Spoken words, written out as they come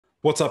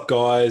What's up,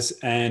 guys?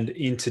 And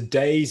in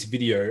today's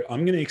video,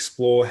 I'm going to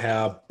explore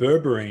how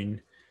berberine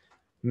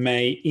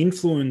may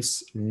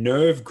influence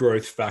nerve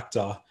growth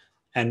factor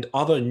and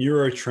other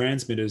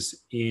neurotransmitters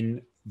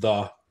in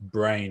the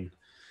brain.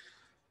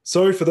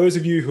 So for those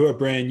of you who are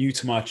brand new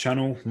to my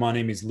channel, my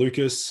name is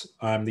Lucas.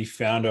 I'm the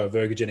founder of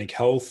Biogenic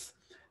Health,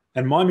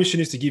 and my mission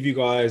is to give you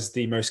guys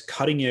the most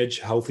cutting edge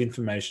health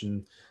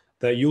information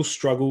that you'll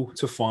struggle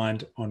to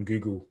find on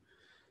Google.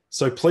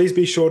 So please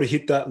be sure to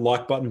hit that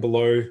like button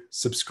below,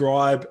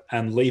 subscribe,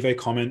 and leave a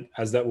comment,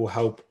 as that will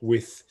help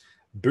with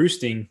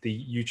boosting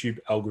the YouTube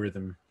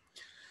algorithm.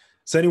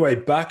 So anyway,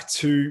 back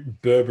to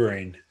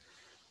berberine.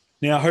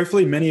 Now,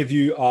 hopefully many of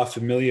you are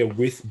familiar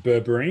with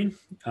berberine,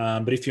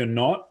 but if you're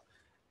not,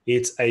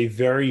 it's a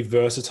very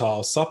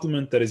versatile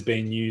supplement that has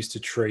been used to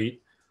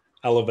treat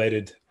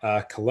elevated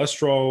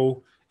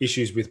cholesterol,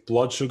 issues with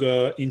blood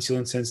sugar,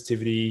 insulin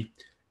sensitivity,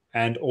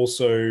 and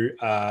also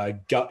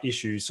gut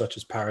issues such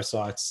as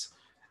parasites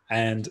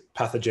and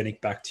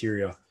pathogenic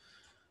bacteria.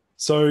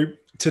 So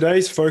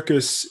today's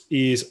focus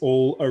is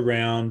all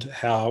around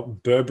how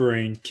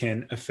berberine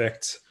can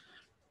affect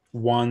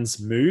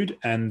one's mood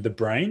and the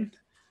brain.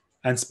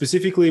 And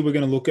specifically, we're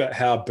going to look at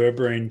how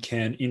berberine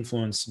can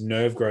influence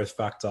nerve growth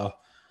factor,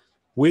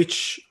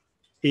 which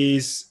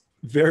is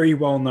very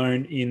well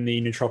known in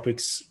the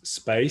nootropics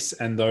space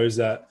and those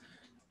that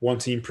want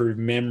to improve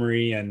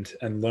memory and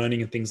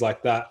learning and things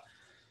like that.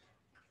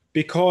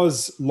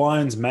 Because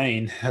lion's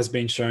mane has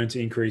been shown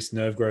to increase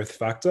nerve growth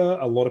factor,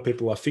 a lot of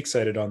people are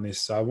fixated on this.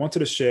 So I wanted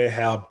to share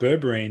how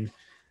berberine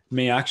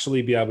may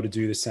actually be able to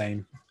do the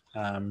same,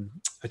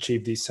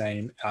 achieve the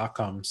same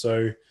outcome.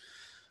 So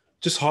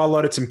just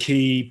highlighted some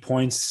key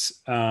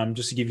points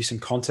just to give you some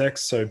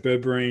context. So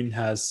berberine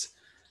has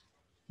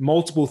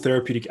multiple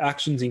therapeutic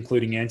actions,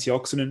 including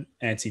antioxidant,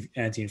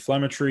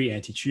 anti-inflammatory,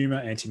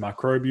 anti-tumor,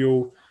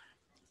 antimicrobial,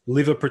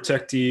 liver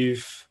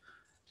protective,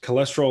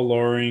 cholesterol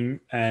lowering,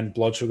 and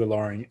blood sugar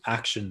lowering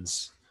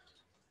actions.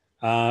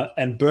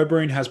 And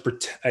berberine has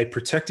a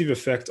protective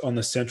effect on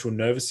the central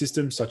nervous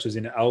system, such as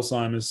in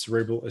Alzheimer's,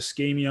 cerebral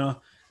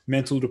ischemia,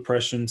 mental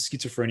depression,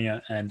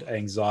 schizophrenia, and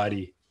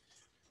anxiety.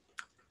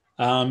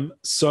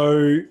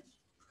 So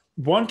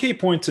one key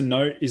point to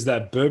note is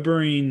that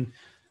berberine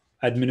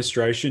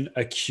administration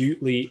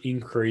acutely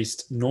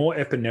increased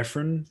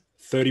norepinephrine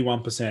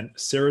 31%,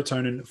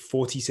 serotonin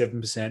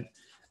 47%,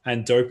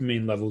 and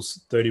dopamine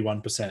levels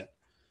 31%.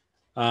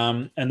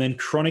 And then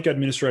chronic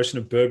administration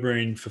of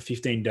berberine for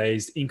 15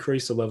 days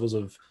increased the levels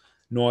of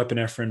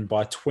norepinephrine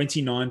by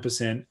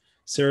 29%,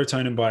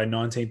 serotonin by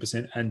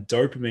 19%, and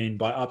dopamine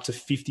by up to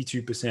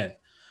 52%.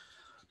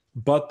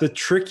 But the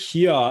trick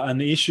here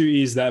and the issue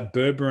is that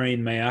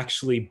berberine may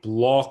actually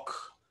block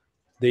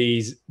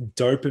these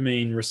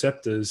dopamine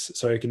receptors,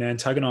 so it can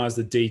antagonize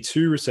the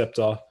D2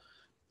 receptor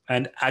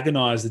and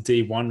agonize the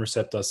D1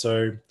 receptor.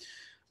 So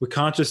we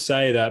can't just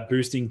say that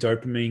boosting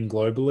dopamine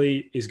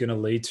globally is going to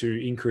lead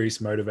to increased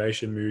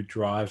motivation, mood,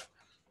 drive,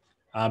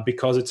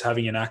 because it's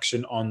having an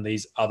action on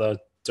these other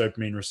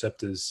dopamine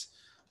receptors.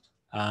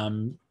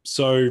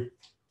 So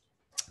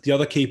the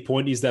other key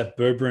point is that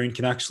berberine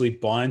can actually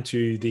bind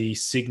to the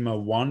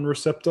sigma-1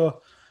 receptor,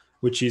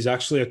 which is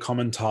actually a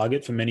common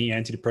target for many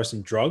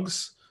antidepressant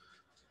drugs.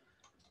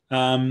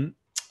 And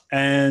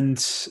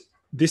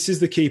this is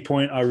the key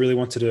point I really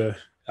wanted to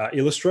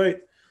illustrate,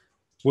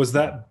 was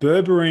that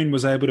berberine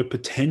was able to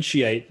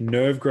potentiate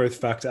nerve growth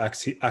factor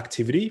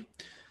activity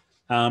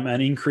and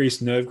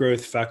increase nerve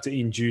growth factor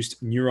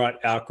induced neurite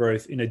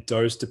outgrowth in a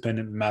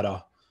dose-dependent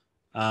manner.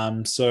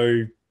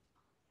 So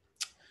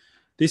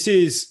this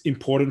is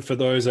important for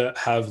those that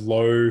have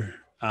low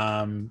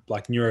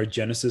like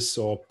neurogenesis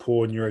or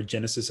poor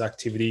neurogenesis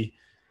activity.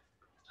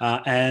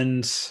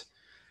 And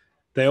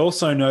they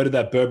also noted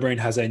that berberine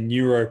has a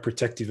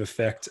neuroprotective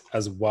effect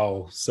as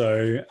well.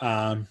 So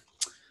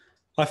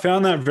I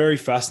found that very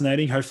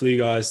fascinating. Hopefully you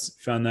guys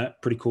found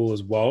that pretty cool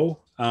as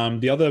well.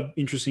 The other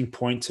interesting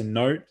point to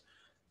note,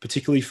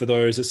 particularly for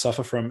those that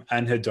suffer from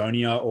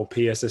anhedonia or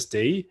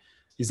PSSD,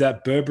 is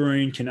that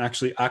berberine can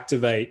actually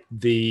activate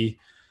the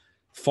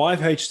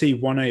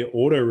 5-HT1A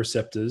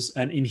autoreceptors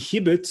and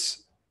inhibit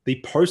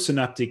the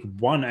postsynaptic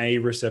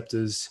 1A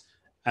receptors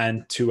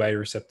and 2A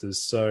receptors.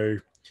 So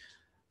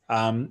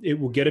it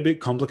will get a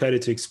bit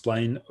complicated to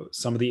explain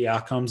some of the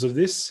outcomes of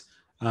this.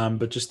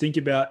 But just think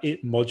about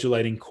it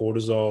modulating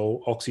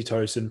cortisol,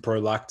 oxytocin,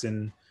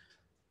 prolactin,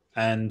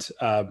 and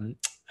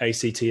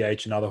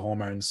ACTH and other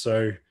hormones.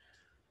 So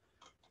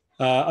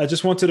I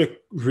just wanted to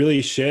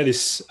really share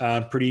this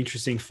pretty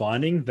interesting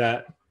finding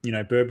that, you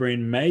know, berberine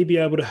may be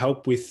able to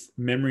help with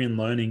memory and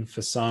learning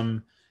for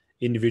some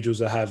individuals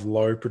that have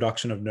low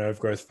production of nerve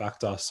growth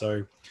factor.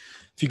 So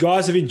if you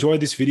guys have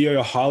enjoyed this video,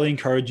 I highly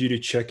encourage you to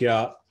check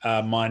out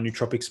my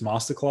Nootropics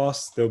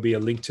masterclass. There'll be a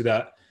link to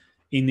that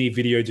in the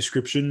video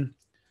description.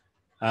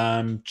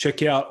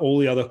 Check out all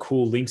the other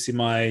cool links in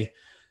my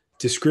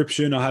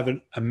description. I have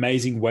an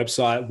amazing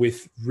website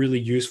with really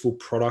useful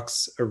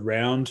products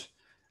around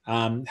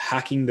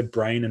hacking the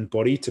brain and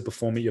body to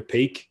perform at your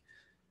peak.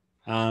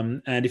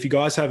 And if you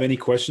guys have any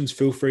questions,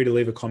 feel free to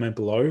leave a comment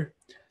below.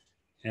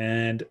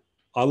 And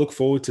I look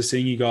forward to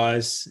seeing you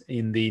guys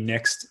in the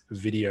next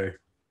video.